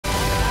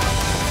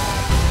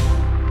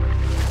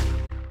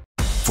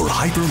For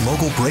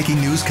hyper-local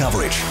breaking news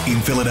coverage in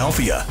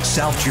Philadelphia,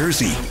 South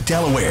Jersey,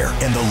 Delaware,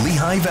 and the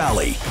Lehigh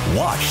Valley,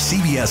 watch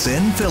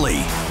CBSN Philly.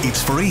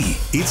 It's free,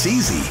 it's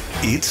easy,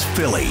 it's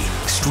Philly.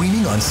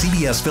 Streaming on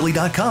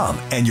CBSPhilly.com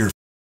and your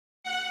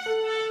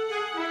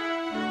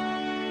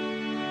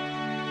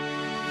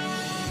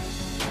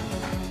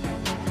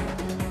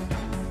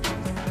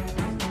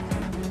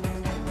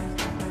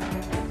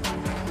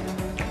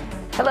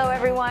Hello,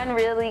 everyone.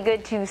 Really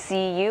good to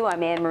see you.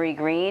 I'm Anne-Marie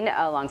Green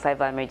alongside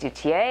Vladimir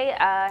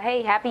Duthiers.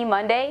 Hey, happy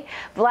Monday.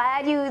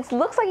 Vlad, it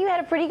looks like you had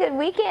a pretty good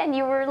weekend.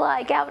 You were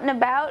like out and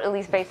about, at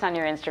least based on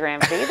your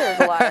Instagram feed.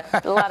 There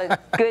was a lot of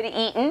good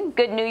eating,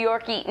 good New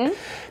York eating.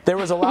 There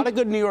was a lot of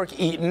good New York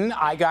eating.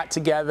 I got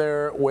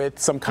together with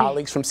some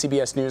colleagues from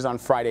CBS News on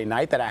Friday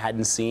night that I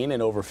hadn't seen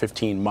in over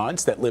 15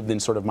 months that lived in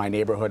sort of my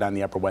neighborhood on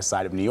the Upper West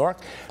Side of New York.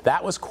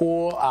 That was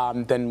cool.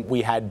 Then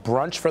we had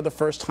brunch for the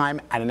first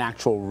time at an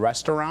actual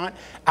restaurant.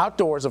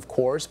 Outdoors, of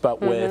course,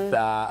 but with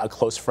a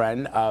close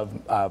friend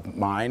of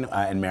mine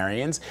and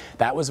Marion's.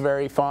 That was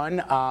very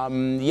fun.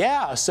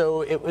 Yeah,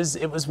 so it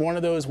was one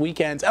of those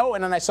weekends. Oh,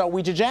 and then I saw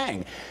Weijia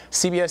Jiang.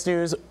 CBS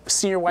News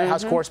senior White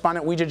House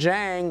correspondent Weijia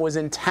Jiang was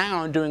in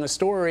town doing a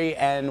story,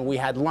 and we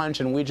had lunch,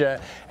 and Weijia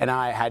and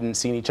I hadn't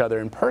seen each other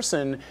in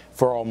person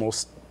for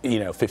almost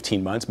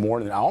 15 months,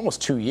 more than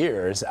almost 2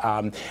 years.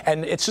 And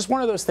it's just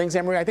one of those things,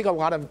 Anne-Marie, I think a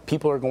lot of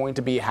people are going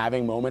to be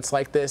having moments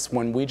like this.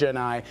 When Weijia and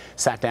I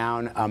sat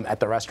down at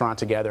the restaurant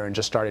together and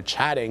just started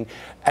chatting,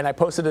 and I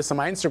posted this on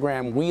my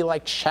Instagram, we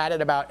like chatted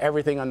about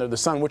everything under the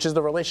sun, which is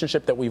the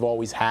relationship that we've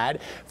always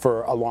had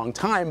for a long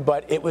time,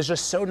 but it was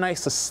just so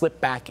nice to slip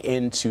back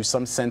into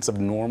some sense of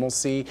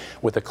normalcy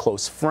with a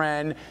close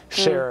friend,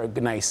 share a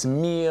nice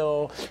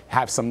meal,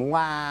 have some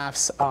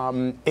laughs.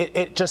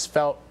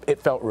 It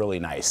felt really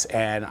nice,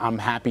 and I'm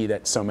happy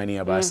that so many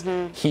of us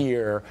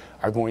here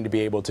are going to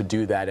be able to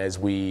do that as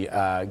we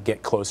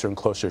get closer and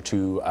closer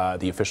to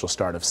the official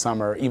start of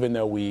summer, even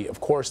though we, of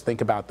course,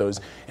 think about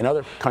those in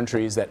other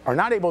countries that are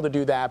not able to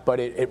do that, but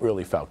it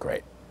really felt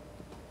great.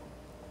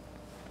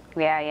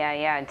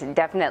 Yeah,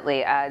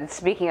 definitely.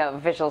 Speaking of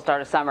official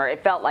start of summer,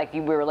 it felt like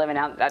we were living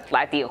out at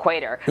the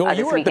equator you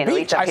were weekend, at the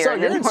beach. I saw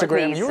your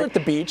Instagram. You were at the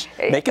beach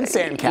making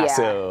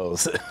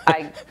sandcastles.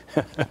 Yeah,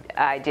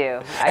 I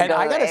do. And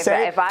I gotta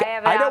say, if I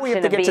have an I know we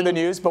have to get to the beach,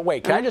 news, but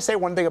wait, can I just say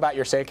one thing about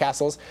your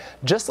sandcastles?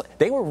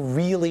 They were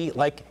really,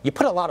 like, you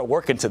put a lot of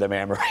work into them,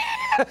 Anne-Marie.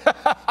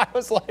 I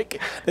was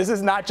like, this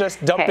is not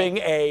just dumping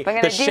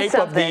the shape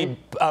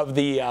of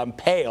the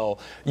pail.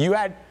 You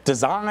had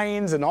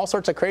designs and all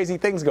sorts of crazy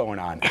things going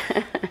on.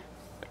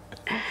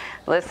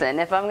 Listen,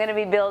 if I'm going to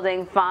be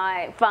building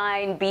fine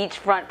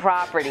beachfront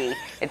property,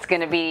 it's going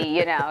to be,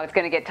 it's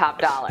going to get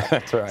top dollar.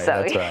 That's right.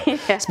 So, that's right.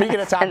 Yeah. Speaking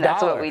of top dollar,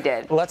 that's what we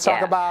did. Let's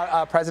talk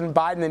about President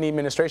Biden and the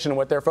administration and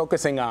what they're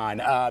focusing on.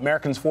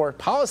 Americans' foreign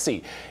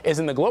policy is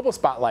in the global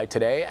spotlight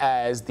today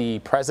as the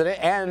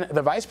president and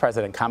the vice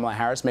president, Kamala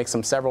Harris, make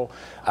several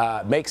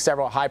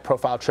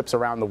high-profile trips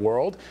around the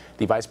world.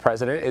 The vice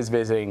president is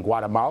visiting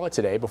Guatemala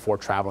today before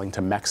traveling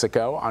to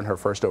Mexico on her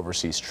first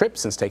overseas trip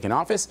since taking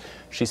office.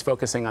 She's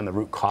focusing on the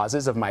root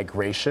causes of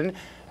migration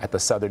at the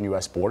southern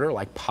U.S. border,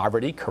 like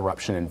poverty,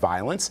 corruption, and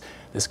violence.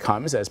 This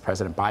comes as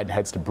President Biden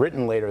heads to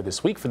Britain later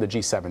this week for the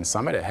G7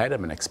 summit ahead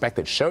of an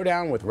expected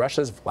showdown with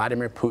Russia's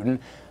Vladimir Putin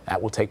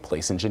that will take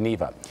place in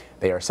Geneva.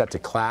 They are set to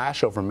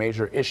clash over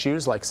major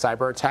issues like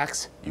cyber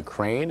attacks,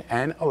 Ukraine,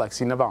 and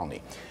Alexei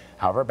Navalny.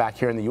 However, back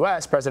here in the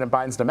U.S., President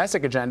Biden's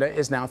domestic agenda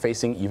is now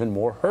facing even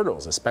more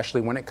hurdles, especially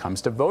when it comes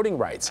to voting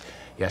rights.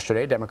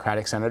 Yesterday,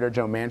 Democratic Senator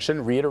Joe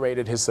Manchin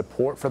reiterated his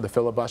support for the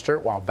filibuster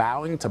while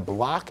vowing to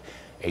block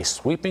a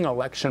sweeping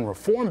election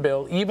reform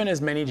bill, even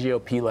as many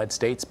GOP-led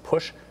states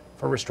push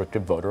for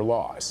restrictive voter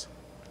laws.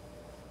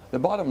 The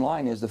bottom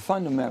line is the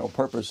fundamental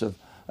purpose of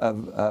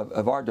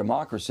our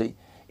democracy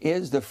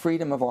is the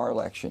freedom of our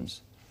elections.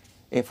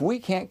 If we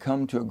can't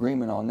come to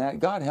agreement on that,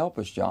 God help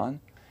us, John.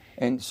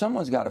 And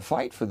someone's got to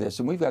fight for this,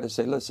 and we've got to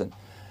say, listen,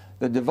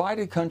 the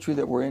divided country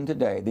that we're in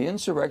today, the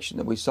insurrection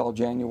that we saw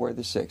January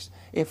the 6th,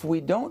 if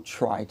we don't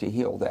try to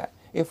heal that,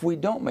 if we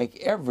don't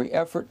make every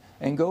effort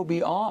and go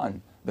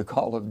beyond the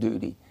call of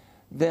duty,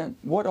 then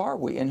what are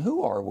we and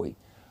who are we?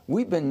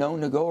 We've been known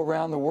to go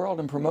around the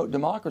world and promote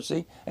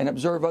democracy and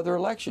observe other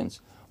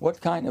elections. What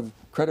kind of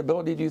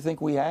credibility do you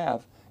think we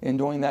have in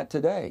doing that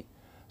today?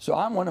 So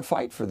I want to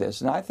fight for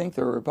this, and I think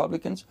the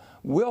Republicans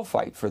will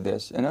fight for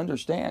this and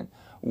understand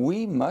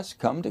we must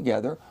come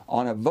together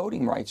on a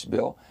voting rights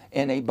bill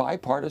in a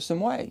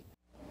bipartisan way.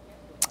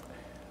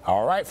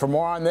 All right, for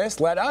more on this,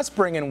 let us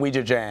bring in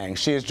Weijia Jiang.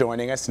 She is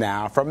joining us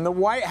now from the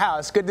White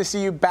House. Good to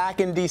see you back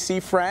in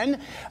D.C., friend.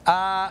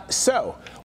 So